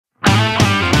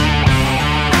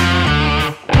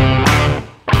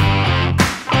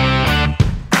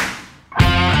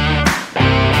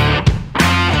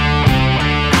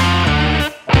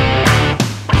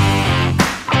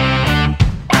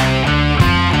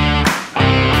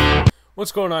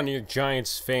What's going on here,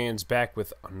 Giants fans? Back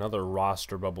with another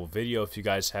roster bubble video. If you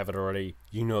guys haven't already,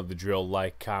 you know the drill.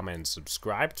 Like, comment, and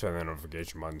subscribe. Turn the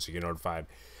notification button so you get notified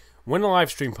when the live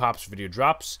stream pops video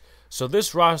drops. So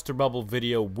this roster bubble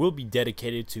video will be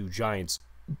dedicated to Giants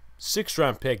 6th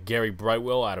round pick Gary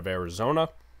Brightwell out of Arizona.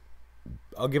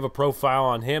 I'll give a profile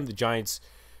on him. The Giants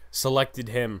selected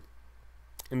him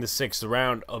in the 6th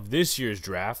round of this year's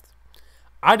draft.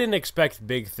 I didn't expect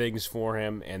big things for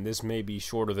him, and this may be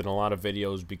shorter than a lot of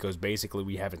videos because basically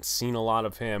we haven't seen a lot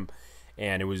of him,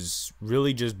 and it was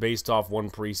really just based off one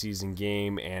preseason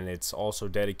game, and it's also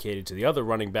dedicated to the other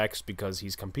running backs because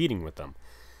he's competing with them.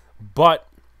 But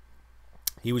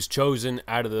he was chosen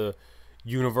out of the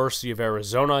University of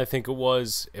Arizona, I think it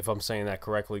was, if I'm saying that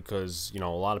correctly, because, you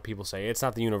know, a lot of people say it's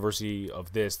not the University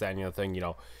of this, that, and the other thing. You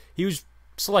know, he was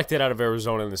selected out of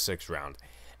Arizona in the 6th round,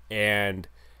 and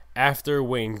after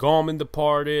Wayne Gallman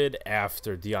departed,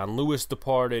 after Dion Lewis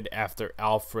departed, after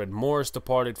Alfred Morris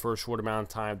departed for a short amount of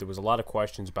time, there was a lot of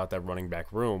questions about that running back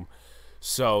room.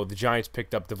 So the Giants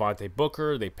picked up Devontae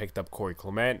Booker, they picked up Corey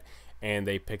Clement, and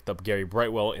they picked up Gary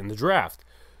Brightwell in the draft.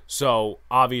 So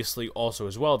obviously also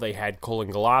as well, they had Colin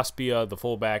Gillespie, the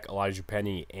fullback, Elijah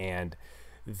Penny, and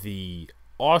the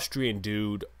Austrian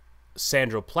dude,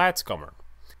 Sandro Platzkummer.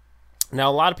 Now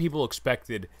a lot of people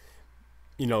expected,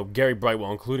 you know, Gary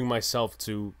Brightwell, including myself,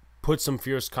 to put some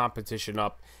fierce competition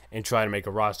up and try to make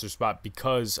a roster spot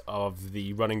because of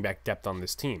the running back depth on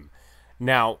this team.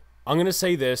 Now, I'm going to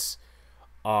say this.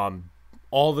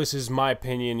 All this is my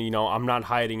opinion. You know, I'm not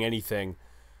hiding anything.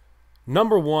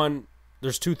 Number one,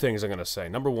 there's two things I'm going to say.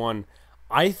 Number one,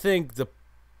 I think the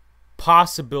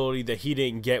possibility that he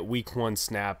didn't get week 1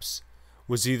 snaps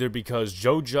was either because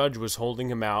Joe Judge was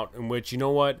holding him out, in which, you know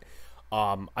what,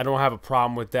 I don't have a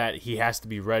problem with that. He has to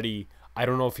be ready. I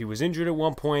don't know if he was injured at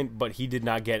one point, but he did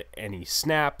not get any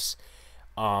snaps.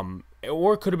 Or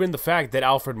it could have been the fact that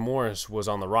Alfred Morris was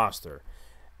on the roster.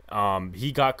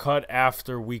 He got cut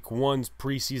after week 1's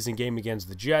preseason game against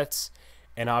the Jets.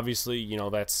 And obviously, you know,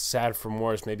 that's sad for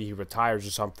Morris. Maybe he retires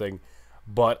or something.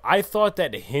 But I thought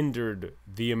that hindered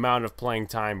the amount of playing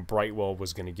time Brightwell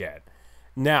was going to get.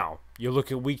 Now, you look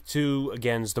at week 2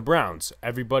 against the Browns.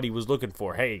 Everybody was looking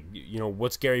for, hey, you know,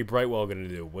 what's Gary Brightwell going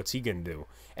to do? What's he going to do?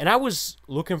 And I was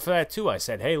looking for that too. I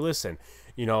said, hey, listen,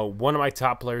 you know, one of my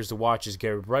top players to watch is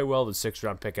Gary Brightwell, the 6th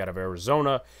round pick out of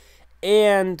Arizona.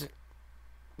 And,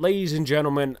 ladies and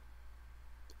gentlemen,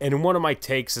 and in one of my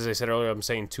takes, as I said earlier, I'm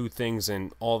saying two things,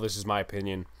 and all this is my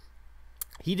opinion.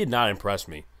 He did not impress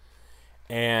me.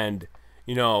 And,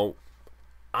 you know,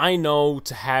 I know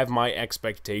to have my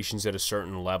expectations at a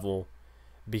certain level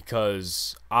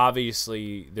because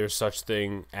obviously there's such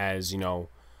thing as, you know,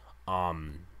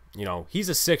 he's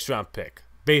a 6th round pick.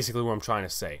 Basically what I'm trying to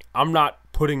say. I'm not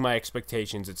putting my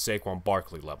expectations at Saquon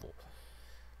Barkley level.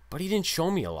 But he didn't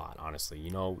show me a lot, honestly.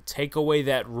 You know, take away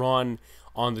that run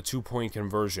on the 2-point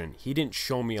conversion. He didn't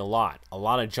show me a lot. A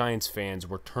lot of Giants fans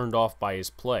were turned off by his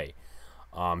play.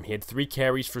 He had 3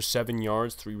 carries for 7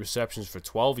 yards, 3 receptions for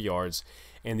 12 yards.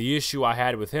 And the issue I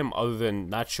had with him, other than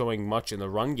not showing much in the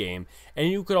run game,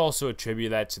 and you could also attribute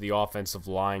that to the offensive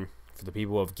line. For the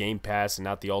people of Game Pass and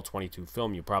not the All-22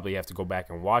 film, you probably have to go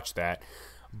back and watch that.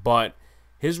 But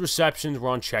his receptions were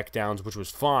on checkdowns, which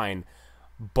was fine.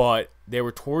 But they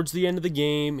were towards the end of the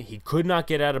game. He could not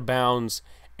get out of bounds,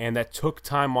 and that took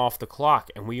time off the clock.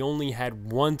 And we only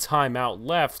had 1 timeout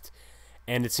left,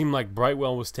 and it seemed like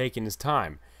Brightwell was taking his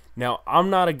time. Now, I'm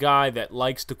not a guy that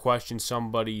likes to question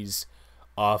somebody's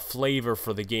flavor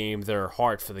for the game, their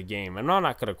heart for the game. And I'm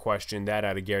not going to question that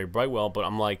out of Gary Brightwell, but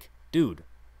I'm like, dude,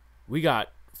 we got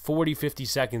 40, 50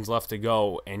 seconds left to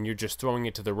go, and you're just throwing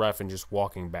it to the ref and just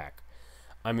walking back.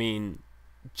 I mean,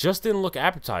 just didn't look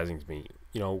appetizing to me.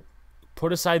 You know,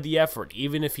 put aside the effort,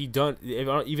 even if he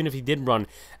did run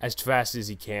as fast as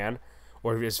he can,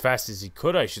 or as fast as he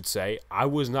could, I should say, I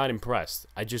was not impressed.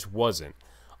 I just wasn't.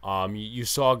 You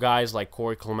saw guys like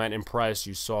Corey Clement impress.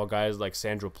 You saw guys like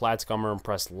Sandro Platzkummer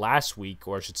impress last week,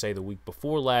 or I should say the week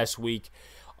before last week.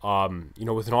 You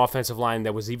know, with an offensive line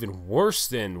that was even worse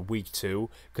than week 2,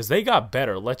 because they got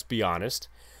better, let's be honest.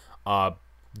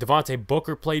 Devontae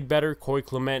Booker played better. Corey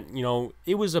Clement, you know,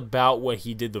 it was about what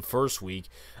he did the first week.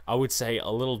 I would say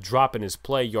a little drop in his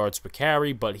play, yards per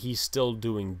carry, but he's still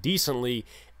doing decently,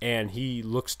 and he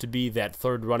looks to be that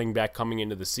 3rd running back coming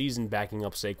into the season, backing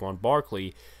up Saquon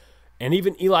Barkley. And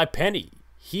even Eli Penny,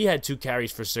 he had 2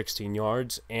 carries for 16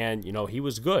 yards, and, you know, he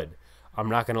was good. I'm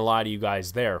not going to lie to you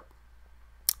guys there.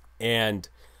 And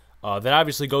that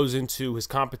obviously goes into his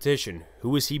competition.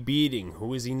 Who is he beating?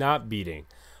 Who is he not beating?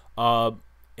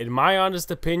 In my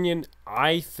honest opinion,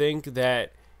 I think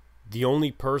that the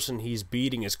only person he's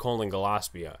beating is Colin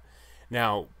Gillespie.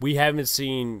 Now, we haven't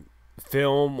seen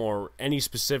film or any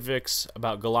specifics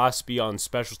about Gillespie on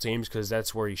special teams because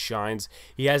that's where he shines.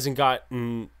 He hasn't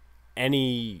gotten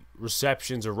any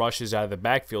receptions or rushes out of the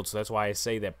backfield, so that's why I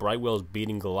say that Brightwell is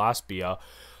beating Gillespie.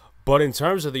 But in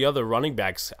terms of the other running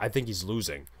backs, I think he's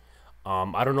losing.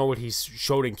 I don't know what he's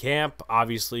showed in camp.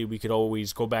 Obviously, we could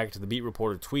always go back to the beat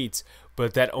reporter tweets,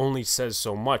 but that only says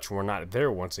so much. We're not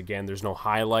there once again. There's no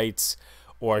highlights,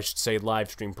 or I should say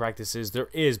live stream practices. There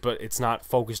is, but it's not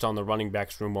focused on the running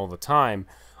backs room all the time.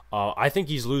 I think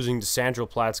he's losing to Sandro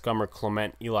Platzgummer,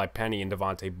 Clement, Eli Penny, and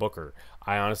Devontae Booker.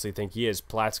 I honestly think he is.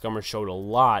 Platzgummer showed a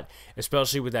lot,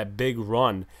 especially with that big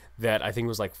run that I think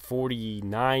was like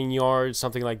 49 yards,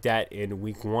 something like that, in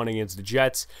week 1 against the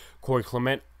Jets. Corey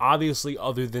Clement, obviously,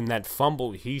 other than that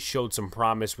fumble, he showed some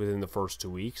promise within the first 2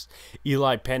 weeks.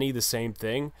 Eli Penny, the same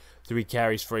thing, 3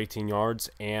 carries for 18 yards.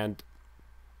 And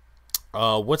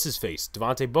what's his face?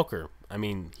 Devontae Booker. I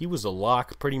mean, he was a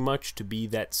lock pretty much to be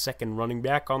that second running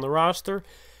back on the roster.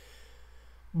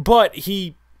 But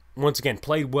he, once again,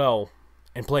 played well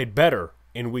and played better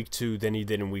in week 2 than he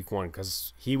did in week 1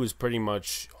 because he was pretty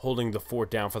much holding the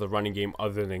fort down for the running game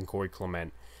other than Corey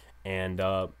Clement. And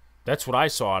that's what I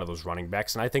saw out of those running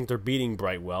backs, and I think they're beating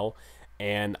Brightwell.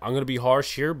 And I'm going to be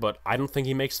harsh here, but I don't think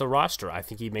he makes the roster. I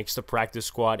think he makes the practice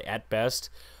squad at best.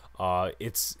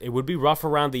 It would be rough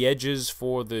around the edges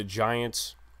for the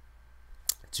Giants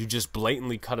to just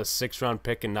blatantly cut a 6th-round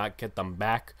pick and not get them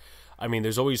back. I mean,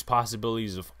 there's always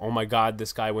possibilities of, oh my God,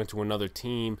 this guy went to another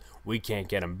team. We can't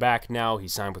get him back now. He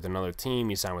signed with another team.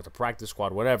 He signed with the practice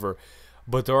squad, whatever.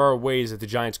 But there are ways that the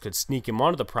Giants could sneak him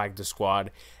onto the practice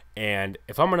squad. And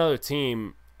if I'm another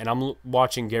team and I'm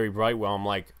watching Gary Brightwell, I'm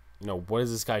like, what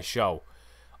does this guy show?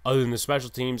 Other than the special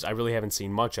teams, I really haven't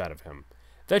seen much out of him.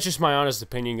 That's just my honest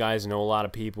opinion, guys. I know a lot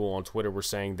of people on Twitter were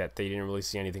saying that they didn't really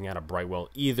see anything out of Brightwell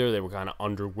either. They were kind of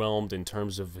underwhelmed in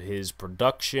terms of his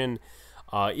production.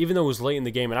 Even though it was late in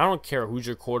the game, and I don't care who's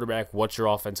your quarterback, what's your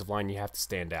offensive line, you have to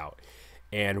stand out.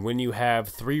 And when you have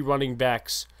 3 running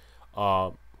backs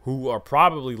who are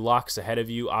probably locks ahead of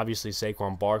you, obviously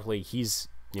Saquon Barkley, he's,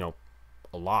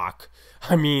 a lock.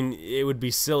 I mean, it would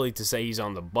be silly to say he's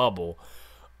on the bubble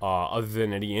other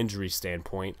than any injury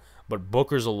standpoint, but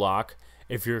Booker's a lock.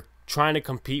 If you're trying to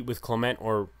compete with Clement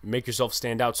or make yourself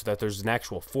stand out so that there's an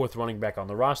actual 4th running back on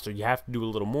the roster, you have to do a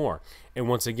little more. And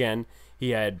once again, he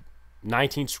had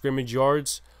 19 scrimmage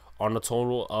yards on a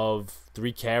total of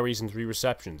 3 carries and 3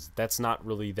 receptions. That's not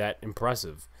really that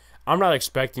impressive. I'm not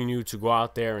expecting you to go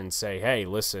out there and say, hey,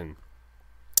 listen,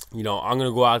 I'm going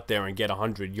to go out there and get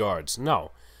 100 yards.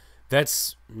 No,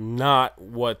 that's not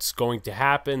what's going to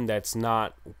happen. That's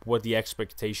not what the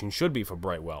expectation should be for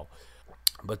Brightwell.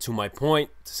 But to my point,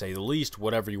 to say the least,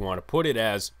 whatever you want to put it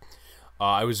as,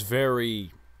 I was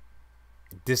very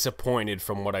disappointed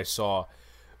from what I saw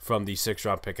from the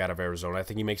 6th-round pick out of Arizona. I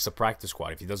think he makes the practice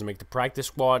squad. If he doesn't make the practice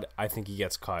squad, I think he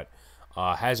gets cut.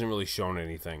 Hasn't really shown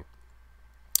anything.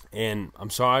 And I'm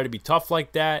sorry to be tough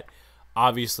like that.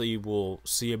 Obviously, we'll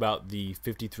see about the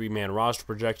 53-man roster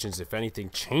projections if anything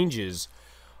changes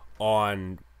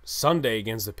on Sunday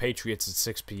against the Patriots at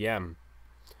 6 p.m.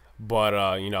 But,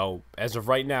 as of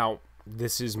right now,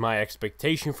 this is my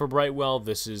expectation for Brightwell.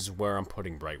 This is where I'm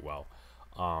putting Brightwell.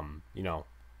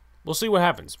 We'll see what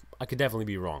happens. I could definitely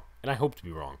be wrong, and I hope to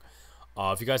be wrong.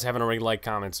 If you guys haven't already, like,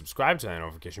 comment, subscribe to that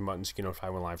notification button so you can notify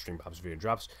when live stream pops video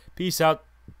drops. Peace out.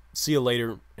 See you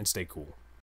later, and stay cool.